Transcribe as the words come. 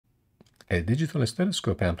A digital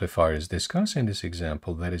stethoscope amplifier is discussed in this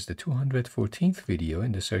example, that is the 214th video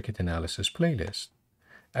in the circuit analysis playlist.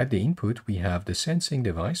 At the input, we have the sensing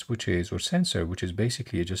device, or sensor, which is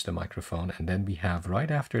basically just a microphone. And then we have, right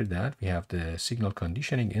after that, we have the signal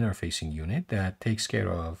conditioning interfacing unit that takes care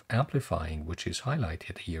of amplifying, which is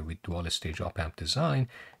highlighted here with dual stage op-amp design,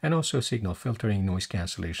 and also signal filtering, noise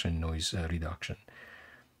cancellation, noise reduction.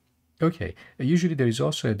 Okay, usually there is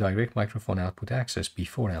also a direct microphone output access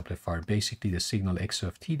before amplifier, basically the signal X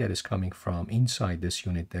of t that is coming from inside this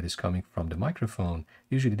unit that is coming from the microphone.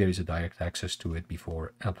 Usually there is a direct access to it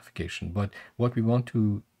before amplification. But what we want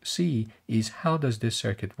to see is how does this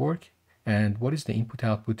circuit work and what is the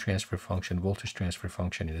input-output transfer function, voltage transfer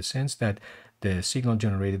function, in the sense that the signal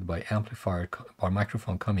generated by amplifier or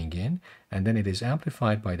microphone coming in, and then it is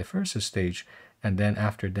amplified by the first stage, and then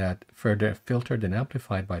after that further filtered and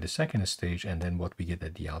amplified by the second stage, and then what we get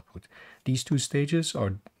at the output. These two stages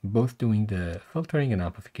are both doing the filtering and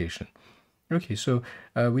amplification. Okay, so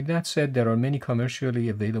with that said, there are many commercially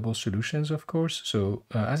available solutions, of course. So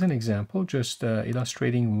as an example, just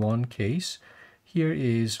illustrating one case, here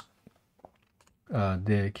is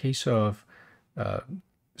the case of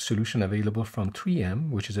solution available from 3M,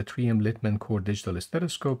 which is a 3M Littman core digital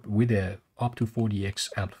stethoscope with a up to 40x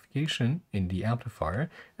amplification in the amplifier.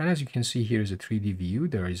 And as you can see, here is a 3D view.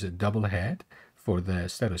 There is a double head for the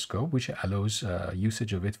stethoscope, which allows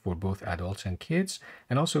usage of it for both adults and kids.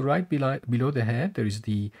 And also right below the head, there is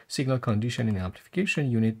the signal conditioning amplification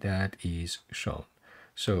unit that is shown.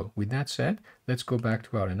 So with that said, let's go back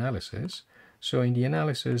to our analysis. So in the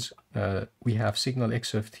analysis, we have signal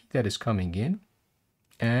X of t that is coming in,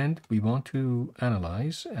 and we want to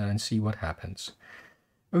analyze and see what happens.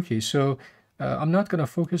 Okay, so I'm not going to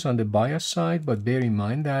focus on the bias side, but bear in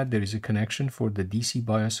mind that there is a connection for the DC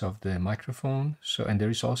bias of the microphone. So, and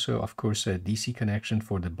there is also, of course, a DC connection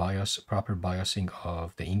for the proper biasing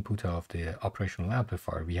of the input of the operational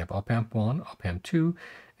amplifier. We have op-amp 1, op-amp 2,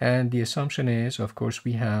 and the assumption is, of course,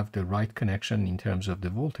 we have the right connection in terms of the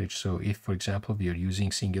voltage. So if, for example, we are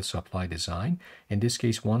using single supply design, in this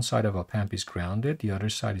case, one side of op-amp is grounded, the other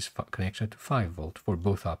side is connected to 5 volt for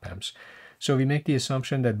both op-amps. So we make the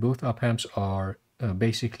assumption that both op-amps are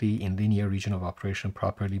basically in linear region of operation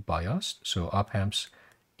properly biased. So op-amps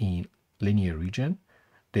in linear region,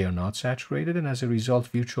 they are not saturated, and as a result,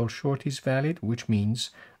 virtual short is valid, which means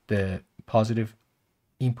the positive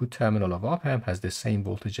input terminal of op-amp has the same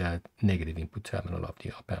voltage as negative input terminal of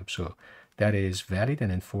the op-amp. So that is valid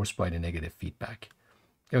and enforced by the negative feedback.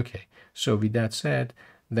 Okay, so with that said,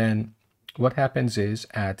 then what happens is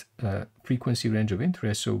at frequency range of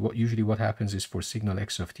interest, so usually what happens is for signal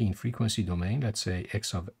X of t in frequency domain, let's say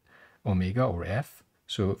X of omega or F,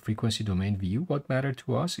 so frequency domain Vu, what matters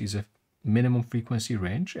to us is a minimum frequency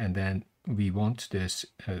range, and then we want this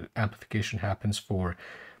amplification happens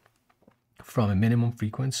from a minimum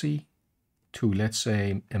frequency to, let's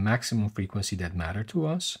say, a maximum frequency that matter to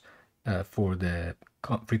us for the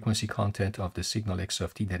frequency content of the signal X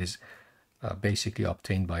of t that is basically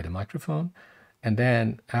obtained by the microphone. And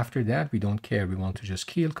then after that, we don't care. We want to just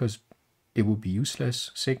kill because it would be useless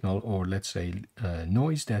signal, or let's say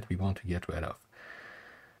noise that we want to get rid of.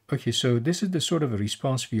 Okay, so this is the sort of a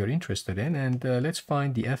response we are interested in, and let's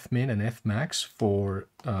find the Fmin and Fmax for,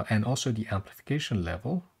 and also the amplification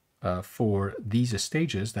level for these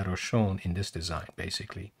stages that are shown in this design,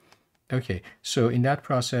 basically. Okay, so in that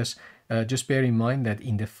process, just bear in mind that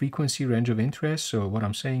in the frequency range of interest, so what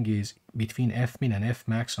I'm saying is between Fmin and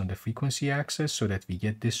Fmax on the frequency axis, so that we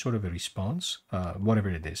get this sort of a response, whatever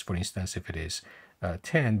it is. For instance, if it is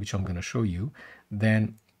 10, which I'm going to show you,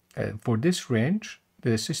 then for this range,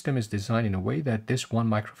 the system is designed in a way that this 1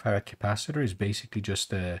 microfarad capacitor is basically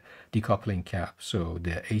just a decoupling cap. So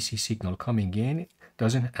the AC signal coming in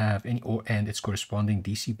doesn't have any, and its corresponding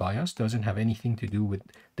DC bias doesn't have anything to do with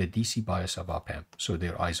the DC bias of op-amp. So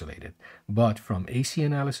they're isolated. But from AC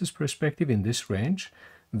analysis perspective, in this range,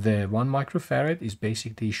 the 1 microfarad is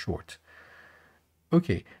basically short.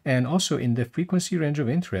 Okay, and also in the frequency range of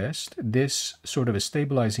interest, this sort of a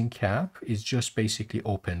stabilizing cap is just basically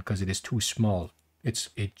open because it is too small.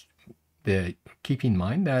 Keep in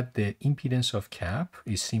mind that the impedance of cap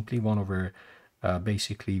is simply 1 over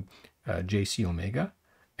basically JC omega,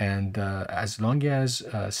 and as long as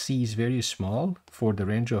C is very small for the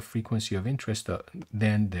range of frequency of interest,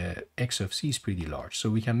 then the X of C is pretty large.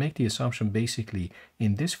 So we can make the assumption basically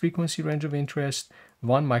in this frequency range of interest,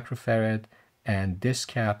 1 microfarad and this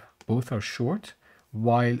cap both are short,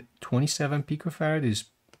 while 27 picofarad is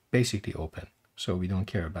basically open. So we don't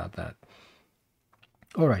care about that.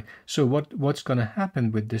 All right, so what's going to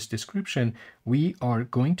happen with this description, we are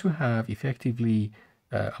going to have effectively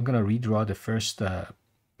I'm going to redraw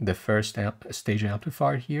the first stage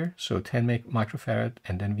amplifier here. So 10 microfarad,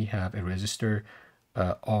 and then we have a resistor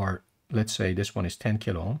R. Let's say this one is 10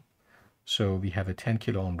 kilo ohm. So we have a 10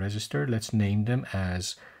 kilo ohm resistor. Let's name them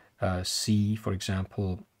as C, for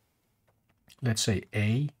example, let's say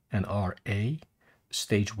A and RA,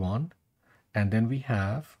 stage 1. And then we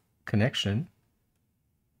have connection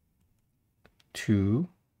to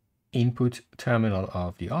input terminal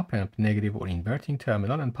of the op-amp, negative or inverting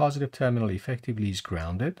terminal, and positive terminal effectively is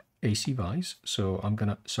grounded AC wise. So I'm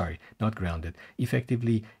gonna, sorry, not grounded,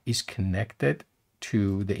 effectively is connected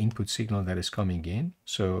to the input signal that is coming in.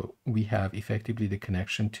 So we have effectively the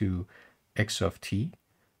connection to X of t.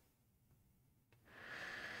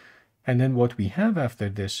 And then what we have after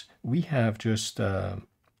this, we have just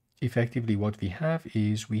effectively what we have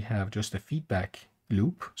is we have just a feedback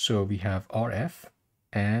loop. So we have RF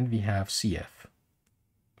and we have CF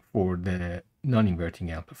for the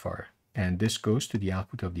non-inverting amplifier. And this goes to the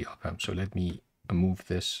output of the op-amp. So let me move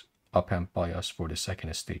this op-amp bias for the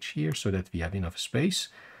second stage here so that we have enough space.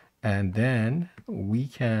 And then we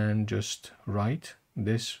can just write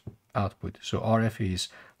this output. So RF is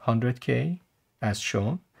 100K as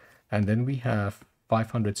shown. And then we have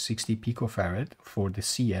 560 picofarad for the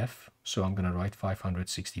CF. So I'm going to write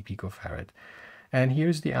 560 picofarad. And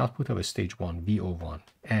here's the output of a stage 1, VO1.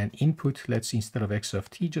 And input, let's instead of X of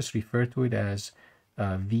t, just refer to it as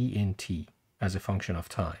V in t as a function of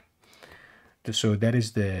time. So that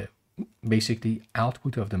is the basically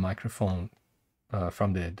output of the microphone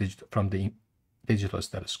from the digital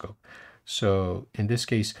stethoscope. So in this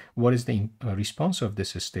case, what is the response of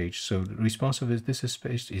this stage? So the response of this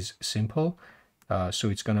stage is simple. So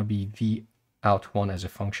it's going to be V out 1 as a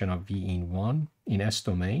function of V in 1 in S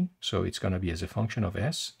domain. So it's going to be as a function of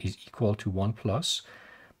S is equal to 1 plus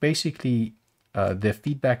basically the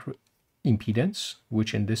feedback impedance,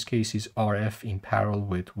 which in this case is RF in parallel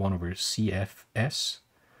with 1 over CFS.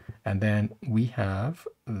 And then we have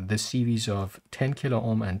the series of 10 kilo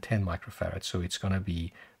ohm and 10 microfarad. So it's going to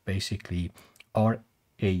be basically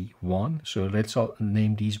RA1. So let's all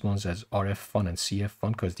name these ones as RF1 and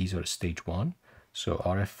CF1 because these are stage 1. So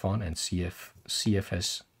RF1 and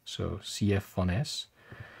CFS, so CF1S.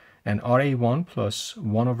 And RA1 plus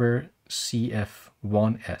 1 over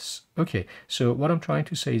CF1S. Okay, so what I'm trying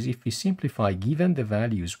to say is if we simplify, given the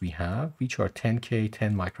values we have, which are 10K,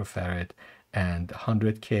 10 microfarad, and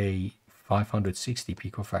 100K, 560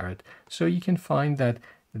 picofarad, so you can find that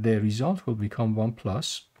the result will become 1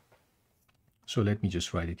 plus. So let me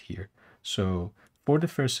just write it here. So for the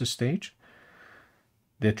first stage,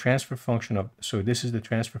 the transfer function of, so this is the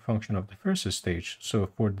transfer function of the first stage. So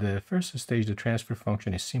for the first stage, the transfer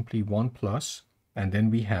function is simply 1 plus, and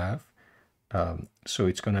then we have, so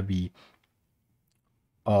it's going to be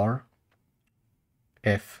RF1,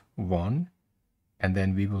 and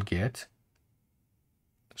then we will get,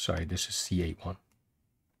 sorry, this is CA1.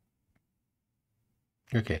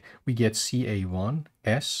 Okay, we get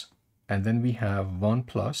CA1S, and then we have 1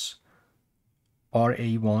 plus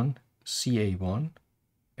RA1, CA1,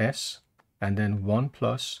 S, and then 1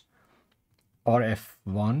 plus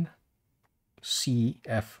RF1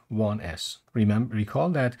 CF1S. Recall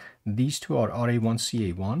that these two are RA1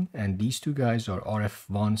 CA1 and these two guys are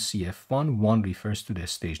RF1 CF1. 1 refers to the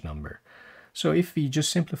stage number. So if we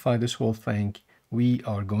just simplify this whole thing, we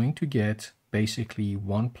are going to get basically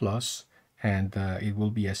 1 plus, and it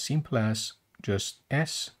will be as simple as just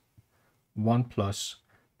S 1 plus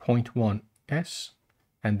 0.1 S,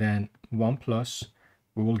 and then 1 plus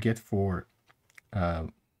we will get for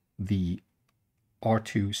the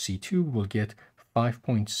R2C2, we'll get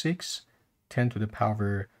 5.6 10 to the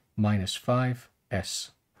power minus 5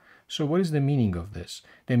 S. So what is the meaning of this?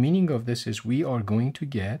 The meaning of this is we are going to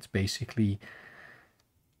get basically,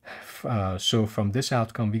 so from this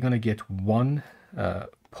outcome, we're going to get one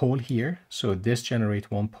pole here. So this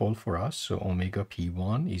generates one pole for us. So omega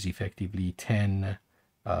P1 is effectively 10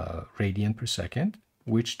 radian per second,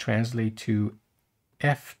 which translate to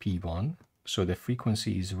FP1. So the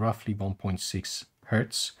frequency is roughly 1.6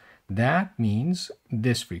 hertz. That means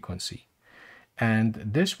this frequency. And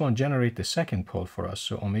this one generates the second pole for us.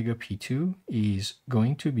 So omega P2 is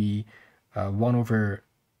going to be 1 over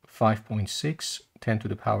 5.6 10 to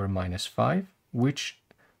the power minus 5, which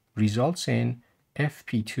results in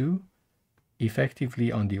FP2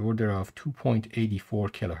 effectively on the order of 2.84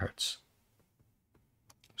 kilohertz.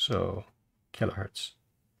 So kilohertz.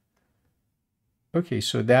 Okay,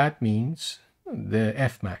 so that means the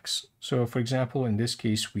F max. So for example, in this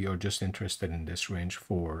case, we are just interested in this range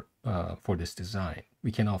for for this design.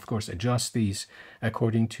 We can, of course, adjust these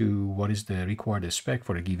according to what is the required spec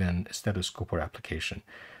for a given stethoscope or application.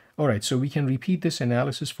 All right, so we can repeat this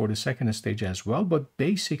analysis for the second stage as well, but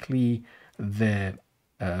basically the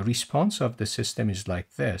response of the system is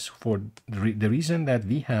like this. For the reason that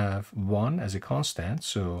we have 1 as a constant,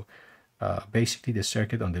 so basically the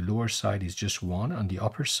circuit on the lower side is just 1, on the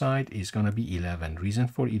upper side is going to be 11. Reason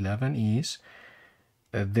for 11 is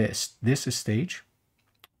this stage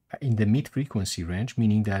in the mid-frequency range,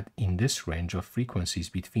 meaning that in this range of frequencies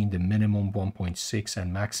between the minimum 1.6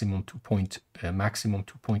 and maximum 2.84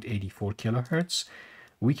 kilohertz,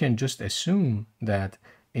 we can just assume that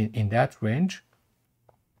in that range,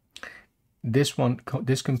 this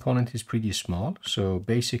component is pretty small. So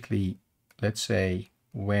basically, let's say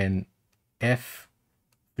when F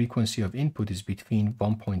frequency of input is between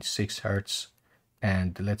 1.6 hertz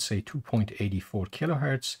and let's say 2.84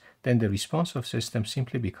 kilohertz, then the responsive system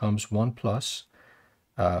simply becomes 1 plus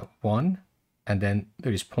 1, and then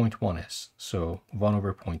there is 0.1s, so 1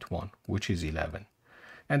 over 0.1, which is 11.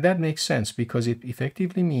 And that makes sense because it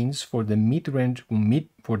effectively means for the mid-range,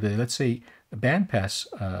 for the, let's say, bandpass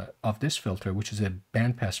of this filter, which is a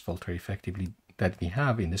bandpass filter effectively that we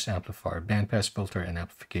have in this amplifier, bandpass filter and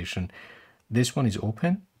amplification, this one is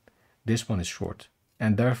open, this one is short.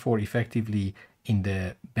 And therefore, effectively, in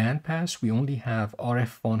the bandpass, we only have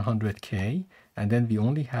RF 100K, and then we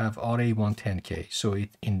only have RA 110K. So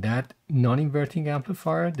in that non-inverting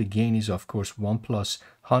amplifier, the gain is, of course, 1 plus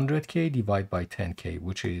 100K divided by 10K,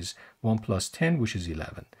 which is 1 plus 10, which is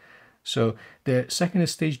 11. So the second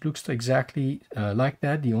stage looks exactly like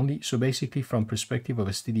that. So basically, from perspective of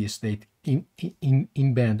a steady state in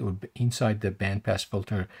band or inside the bandpass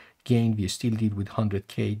filter gain, we still deal with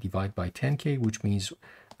 100K divided by 10K, which means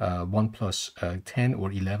 1 plus 10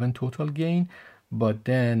 or 11 total gain. But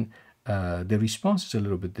then the response is a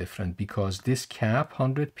little bit different because this cap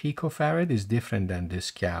 100 picofarad is different than this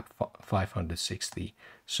cap 560.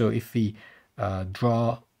 So if we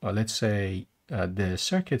draw, let's say, the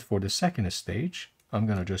circuit for the second stage, I'm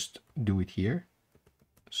going to just do it here.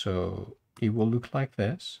 So it will look like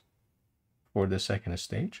this for the second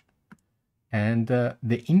stage. And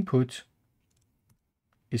the input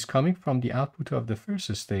is coming from the output of the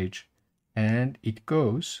first stage, and it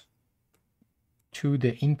goes to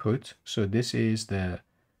the input. So this is the,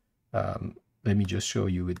 let me just show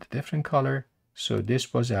you with the different color. So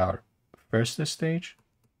this was our first stage,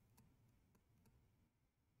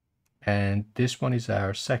 and this one is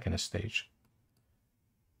our second stage.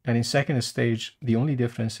 And in second stage, the only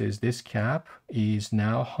difference is this cap is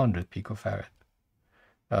now 100 picofarad.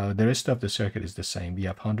 The rest of the circuit is the same. We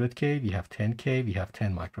have 100K, we have 10K, we have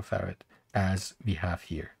 10 microfarad as we have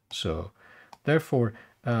here. So therefore,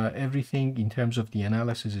 everything in terms of the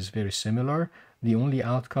analysis is very similar. The only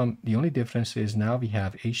outcome, the only difference is now we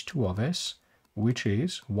have H2 of S, which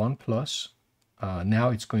is 1 plus, now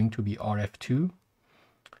it's going to be RF2,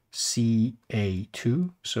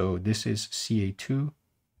 CA2. So this is CA2,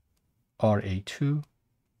 RA2.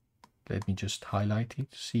 Let me just highlight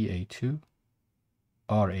it, CA2.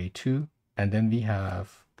 RA2, and then we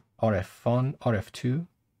have RF1, RF2,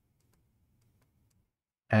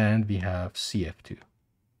 and we have CF2.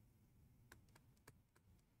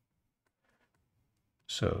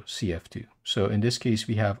 So CF2. So in this case,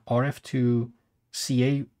 we have RF2,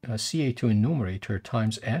 CA2 in numerator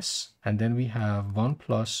times S, and then we have 1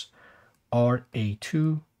 plus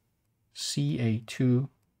RA2,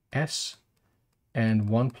 CA2S, and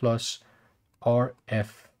 1 plus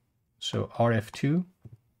RF, so RF2,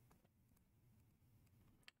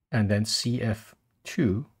 and then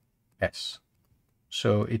CF2S.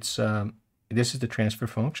 So it's this is the transfer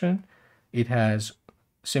function. It has,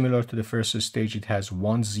 similar to the first stage, it has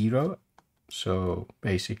 1 0. So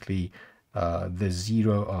basically the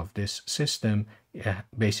 0 of this system,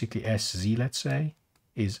 basically SZ, let's say,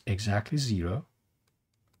 is exactly 0.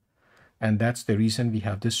 And that's the reason we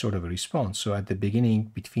have this sort of a response. So at the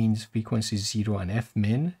beginning, between frequencies 0 and F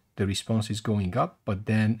min, the response is going up, but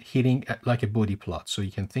then hitting like a body plot. So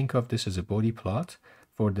you can think of this as a body plot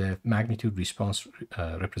for the magnitude response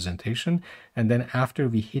representation. And then after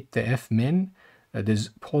we hit the F min, these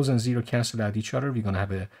poles and 0 cancel out each other. We're going to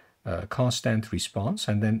have a constant response.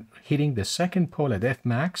 And then hitting the second pole at F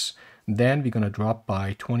max, then we're going to drop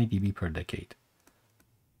by 20 dB per decade.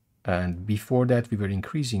 And before that, we were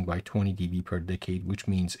increasing by 20 dB per decade, which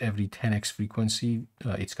means every 10x frequency,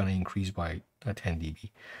 it's going to increase by 10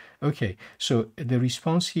 dB. Okay, so the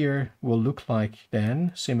response here will look like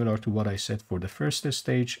then, similar to what I said for the first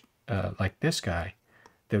stage, like this guy.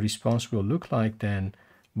 The response will look like then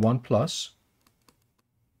 1 plus,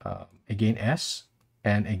 again S,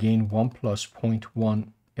 and again 1 plus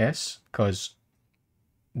 0.1 S, because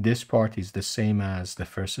this part is the same as the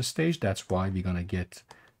first stage. That's why we're going to get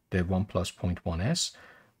the 1 plus 0.1 S.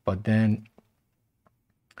 But then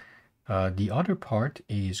the other part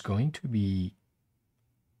is going to be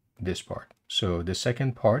this part. So the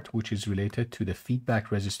second part, which is related to the feedback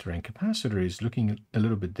resistor and capacitor, is looking a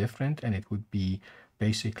little bit different, and it would be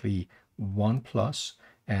basically 1 plus,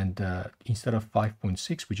 and instead of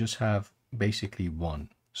 5.6, we just have basically 1.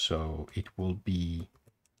 So it will be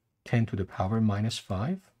 10 to the power minus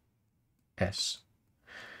 5 S.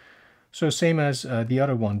 So same as the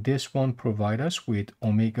other one, this one provides us with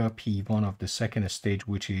omega P1 of the second stage,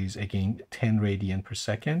 which is again 10 radian per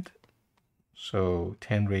second. So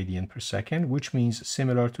 10 radian per second, which means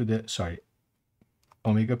similar to the,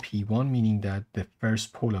 omega P1, meaning that the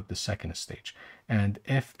first pole of the second stage. And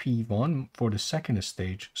FP1 for the second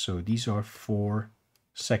stage, so these are for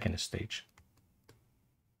second stage.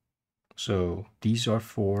 So these are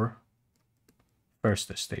for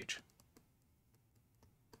first stage.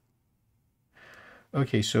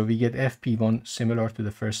 Okay, so we get FP1 similar to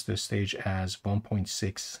the first stage as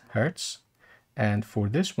 1.6 Hertz. And for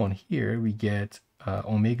this one here, we get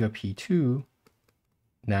omega P2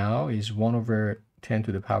 now is 1 over 10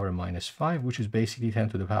 to the power minus 5, which is basically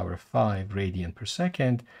 10 to the power 5 radian per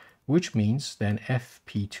second, which means then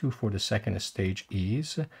FP2 for the second stage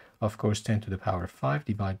is, of course, 10 to the power 5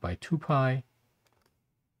 divided by 2 pi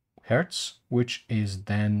Hertz, which is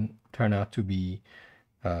then turn out to be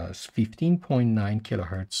 15.9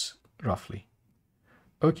 kilohertz roughly.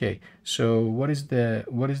 Okay, so what is the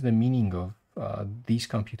meaning of these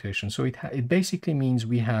computations? So it basically means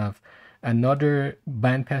we have another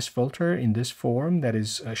bandpass filter in this form that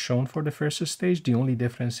is shown for the first stage. The only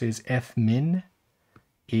difference is F min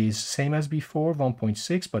is same as before,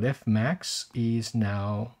 1.6, but F max is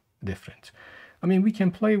now different. I mean, we can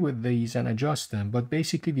play with these and adjust them, but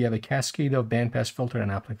basically we have a cascade of bandpass filter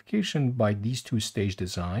and amplification by these two-stage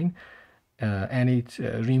design, and it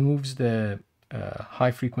removes the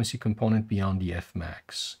high frequency component beyond the F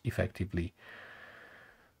max effectively.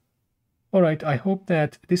 All right, I hope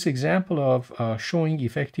that this example of showing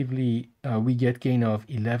effectively we get gain of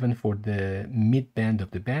 11 for the mid band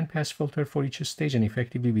of the bandpass filter for each stage, and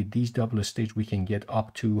effectively with these double stage we can get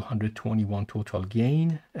up to 121 total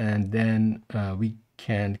gain, and then we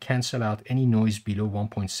can cancel out any noise below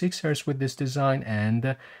 1.6 Hertz with this design,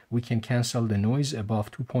 and we can cancel the noise above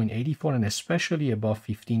 2.84 and especially above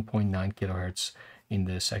 15.9 kilohertz in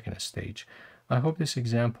the second stage. I hope this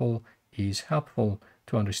example is helpful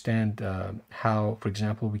to understand how, for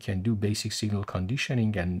example, we can do basic signal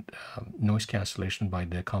conditioning and noise cancellation by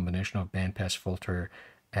the combination of bandpass filter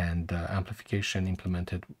and amplification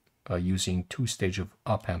implemented using two-stage of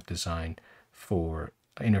op-amp design for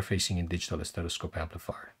interfacing in digital stethoscope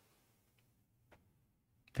amplifier.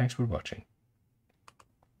 Thanks for watching.